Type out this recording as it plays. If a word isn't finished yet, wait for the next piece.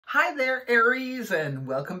Hi there, Aries, and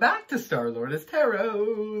welcome back to Star Lourdes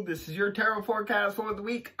Tarot. This is your tarot forecast for the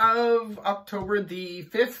week of October the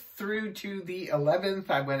 5th through to the 11th.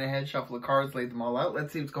 I went ahead, shuffled the cards, laid them all out.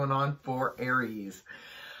 Let's see what's going on for Aries.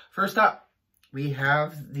 First up, we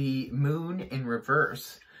have the Moon in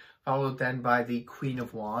reverse, followed then by the Queen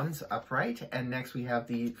of Wands upright, and next we have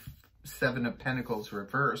the Seven of Pentacles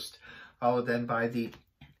reversed, followed then by the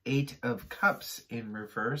Eight of Cups in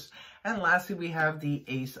reverse, and lastly we have the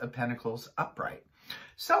Ace of Pentacles upright.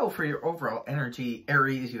 So for your overall energy,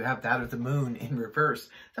 Aries, you have that of the Moon in reverse,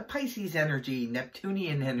 the Pisces energy,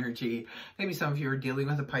 Neptunian energy. Maybe some of you are dealing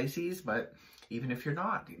with a Pisces, but even if you're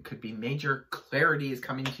not, it could be major clarity is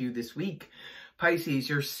coming to you this week. Pisces,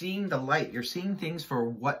 you're seeing the light. You're seeing things for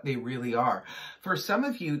what they really are. For some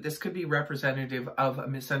of you, this could be representative of a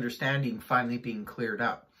misunderstanding finally being cleared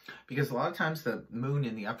up. Because a lot of times the Moon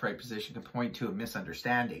in the upright position can point to a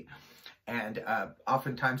misunderstanding. And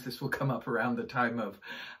oftentimes this will come up around the time of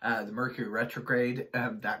the Mercury retrograde,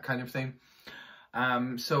 that kind of thing.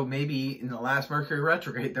 So maybe in the last Mercury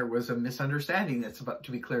retrograde, there was a misunderstanding that's about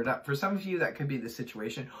to be cleared up. For some of you, that could be the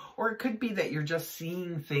situation. Or it could be that you're just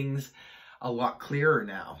seeing things a lot clearer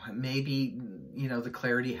now. Maybe, you know, the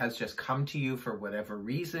clarity has just come to you for whatever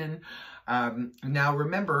reason. Now,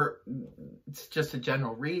 remember, it's just a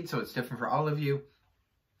general read, so it's different for all of you.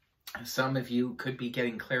 Some of you could be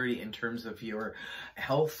getting clarity in terms of your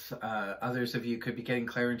health. Others of you could be getting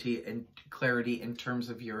clarity in terms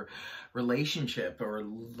of your relationship or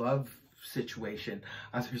love situation.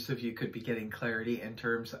 Others of you could be getting clarity in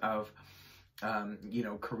terms of you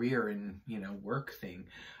know, career and, you know, work thing.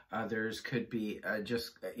 Others could be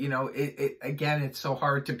just, you know, again, it's so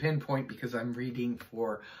hard to pinpoint because I'm reading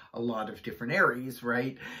for a lot of different Aries,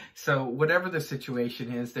 right? So whatever the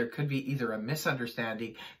situation is, there could be either a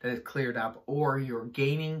misunderstanding that is cleared up or you're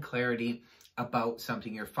gaining clarity about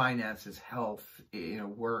something, your finances, health, you know,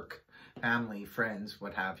 work, family, friends,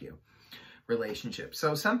 what have you. Relationship.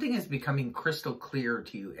 So something is becoming crystal clear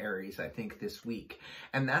to you, Aries, I think this week.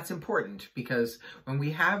 And that's important because when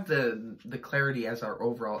we have the clarity as our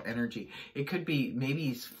overall energy, it could be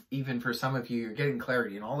maybe even for some of you, you're getting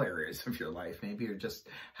clarity in all areas of your life. Maybe you're just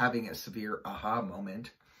having a severe aha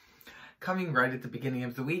moment. Coming right at the beginning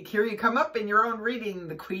of the week, here you come up in your own reading.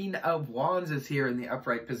 The Queen of Wands is here in the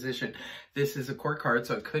upright position. This is a court card,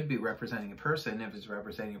 so it could be representing a person. If it's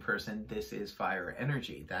representing a person, this is fire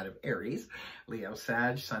energy, that of Aries, Leo,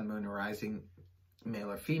 Sag, Sun, Moon, Rising,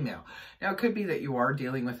 male or female. Now, it could be that you are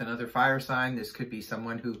dealing with another fire sign. This could be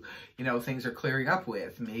someone who, you know, things are clearing up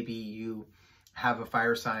with. Maybe you have a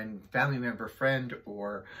fire sign family member, friend,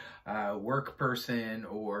 or work person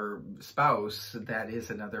or spouse that is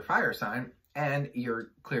another fire sign, and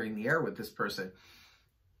you're clearing the air with this person.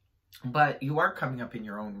 But you are coming up in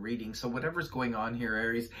your own reading. So whatever's going on here,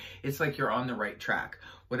 Aries, it's like you're on the right track.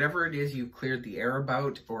 Whatever it is you've cleared the air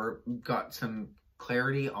about or got some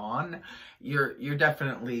clarity on, you're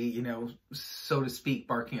definitely, you know, so to speak,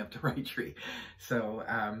 barking up the right tree. So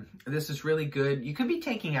this is really good. You could be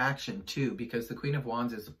taking action too, because the Queen of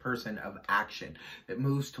Wands is a person of action that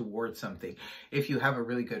moves towards something. If you have a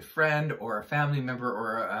really good friend or a family member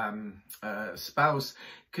or a spouse,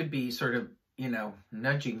 could be sort of, you know,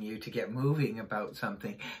 nudging you to get moving about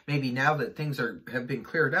something. Maybe now that things have been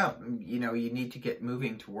cleared up, you know, you need to get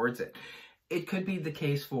moving towards it. It could be the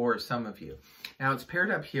case for some of you. Now, it's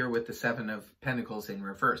paired up here with the Seven of Pentacles in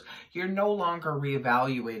reverse. You're no longer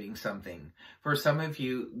reevaluating something. For some of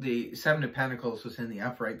you, the Seven of Pentacles was in the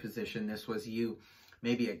upright position. This was you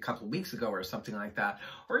maybe a couple of weeks ago or something like that.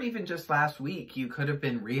 Or even just last week, you could have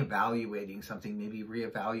been reevaluating something, maybe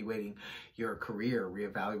reevaluating your career,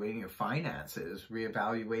 reevaluating your finances,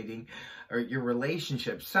 reevaluating or your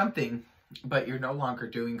relationship, something, but you're no longer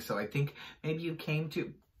doing so. I think maybe you came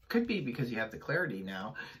to... Could be because you have the clarity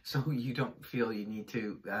now, so you don't feel you need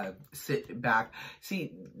to sit back.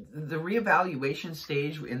 See, the reevaluation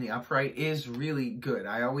stage in the upright is really good.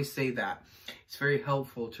 I always say that. It's very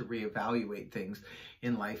helpful to reevaluate things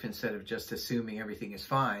in life instead of just assuming everything is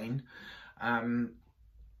fine.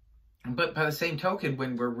 But by the same token,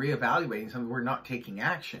 when we're reevaluating something, we're not taking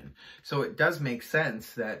action. So it does make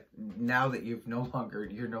sense that now that you're no longer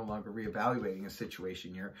reevaluating a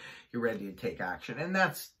situation, you're ready to take action. And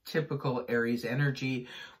that's typical Aries energy.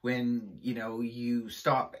 When, you know, you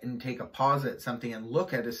stop and take a pause at something and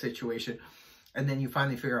look at a situation, and then you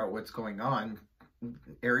finally figure out what's going on.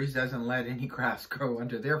 Aries doesn't let any grass grow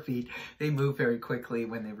under their feet. They move very quickly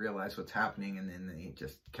when they realize what's happening, and then they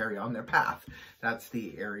just carry on their path. That's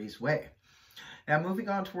the Aries way. Now, moving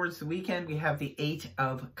on towards the weekend, we have the 8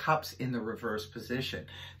 of Cups in the reverse position.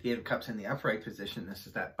 The 8 of Cups in the upright position. This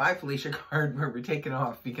is that Bye Felicia card where we're taking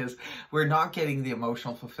off because we're not getting the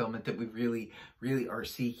emotional fulfillment that we really are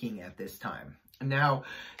seeking at this time. Now,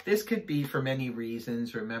 this could be for many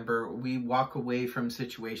reasons. Remember, we walk away from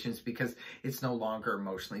situations because it's no longer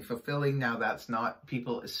emotionally fulfilling. Now, that's not,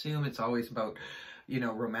 people assume it's always about,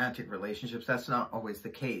 romantic relationships. That's not always the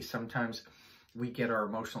case. Sometimes we get our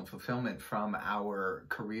emotional fulfillment from our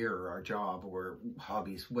career or our job or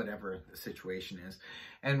hobbies, whatever the situation is.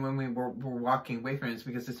 And when we're walking away from it, it's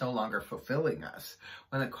because it's no longer fulfilling us.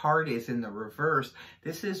 When the card is in the reverse,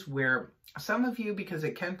 this is where some of you, because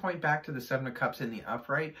it can point back to the 7 of Cups in the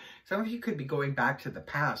upright, some of you could be going back to the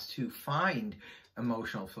past to find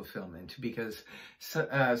emotional fulfillment, because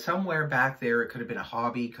somewhere back there, it could have been a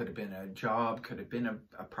hobby, could have been a job, could have been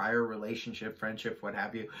a prior relationship, friendship, what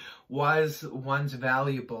have you, was once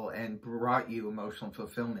valuable and brought you emotional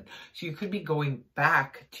fulfillment. So you could be going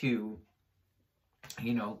back to,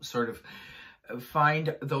 sort of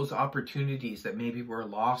find those opportunities that maybe were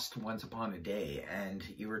lost once upon a day, and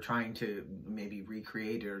you were trying to maybe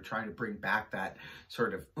recreate it or trying to bring back that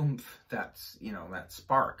sort of oomph, that's, that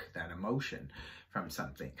spark, that emotion from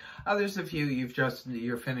something. Others of you,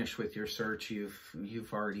 you're finished with your search.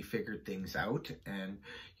 You've already figured things out and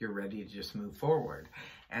you're ready to just move forward.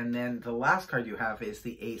 And then the last card you have is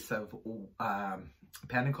the Ace of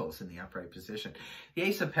Pentacles in the upright position. The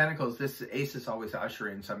Ace of Pentacles, this ace is always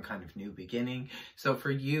ushering some kind of new beginning. So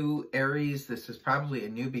for you, Aries, this is probably a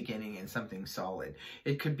new beginning in something solid.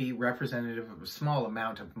 It could be representative of a small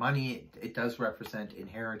amount of money. It does represent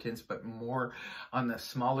inheritance, but more on the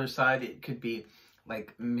smaller side. It could be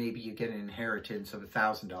like maybe you get an inheritance of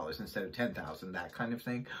 $1,000 instead of $10,000, that kind of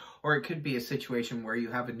thing. Or it could be a situation where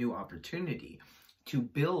you have a new opportunity to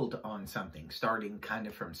build on something, starting kind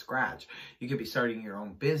of from scratch. You could be starting your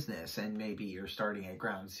own business and maybe you're starting at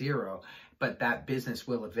ground zero, but that business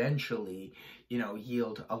will eventually,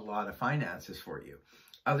 yield a lot of finances for you.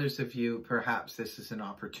 Others of you, perhaps this is an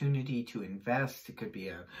opportunity to invest. It could be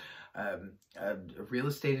a real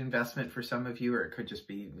estate investment for some of you, or it could just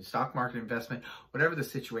be stock market investment. Whatever the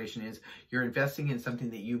situation is, you're investing in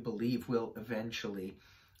something that you believe will eventually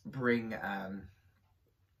bring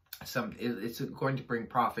it's going to bring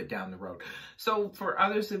profit down the road. So for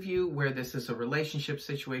others of you where this is a relationship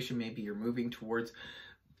situation, maybe you're moving towards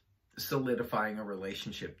solidifying a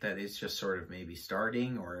relationship that is just sort of maybe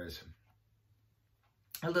starting or is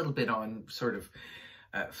a little bit on sort of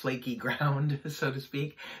flaky ground, so to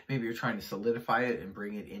speak. Maybe you're trying to solidify it and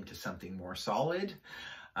bring it into something more solid.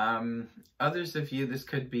 Others of you, this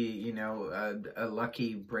could be, a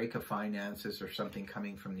lucky break of finances or something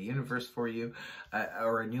coming from the universe for you,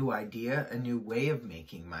 or a new idea, a new way of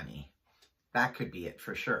making money. That could be it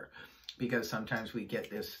for sure. Because sometimes we get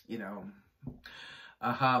this,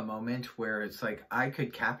 aha moment where it's like, I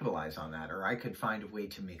could capitalize on that, or I could find a way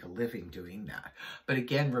to make a living doing that. But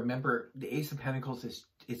again, remember, the Ace of Pentacles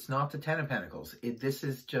it's not the 10 of Pentacles. this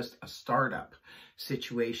is just a startup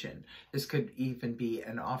situation. This could even be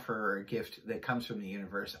an offer or a gift that comes from the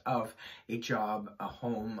universe of a job, a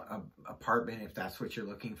home, an apartment, if that's what you're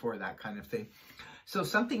looking for, that kind of thing. So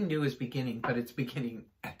something new is beginning, but it's beginning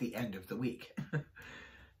at the end of the week.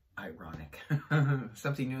 Ironic.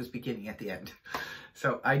 Something new is beginning at the end.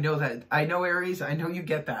 So I know Aries, I know you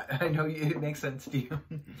get that. I know it makes sense to you.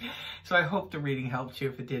 So I hope the reading helped you.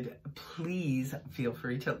 If it did, please feel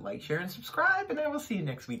free to like, share, and subscribe, and I will see you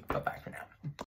next week. Bye-bye for now.